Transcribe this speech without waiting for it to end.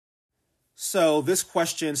So this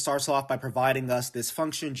question starts off by providing us this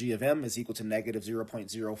function g of m is equal to negative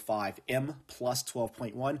 0.05 m plus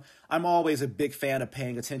 12.1. I'm always a big fan of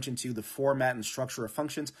paying attention to the format and structure of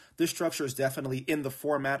functions. This structure is definitely in the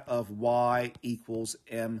format of y equals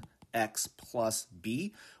mx plus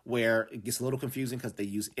b, where it gets a little confusing because they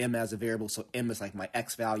use m as a variable. So m is like my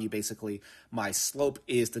x value, basically. My slope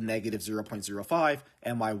is the negative 0.05,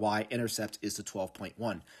 and my y-intercept is the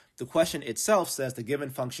 12.1. The question itself says the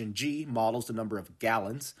given function g models the number of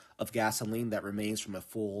gallons of gasoline that remains from a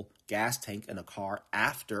full gas tank in a car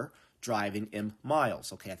after driving m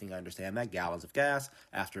miles. Okay, I think I understand that. Gallons of gas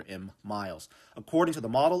after m miles. According to the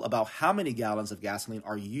model, about how many gallons of gasoline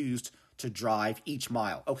are used to drive each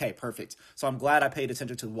mile? Okay, perfect. So I'm glad I paid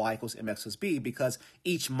attention to y equals mx plus b, because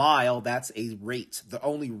each mile, that's a rate. The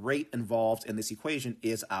only rate involved in this equation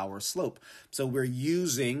is our slope. So we're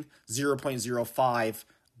using 0.05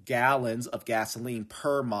 gallons of gasoline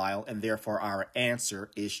per mile, and therefore our answer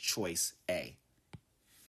is choice A.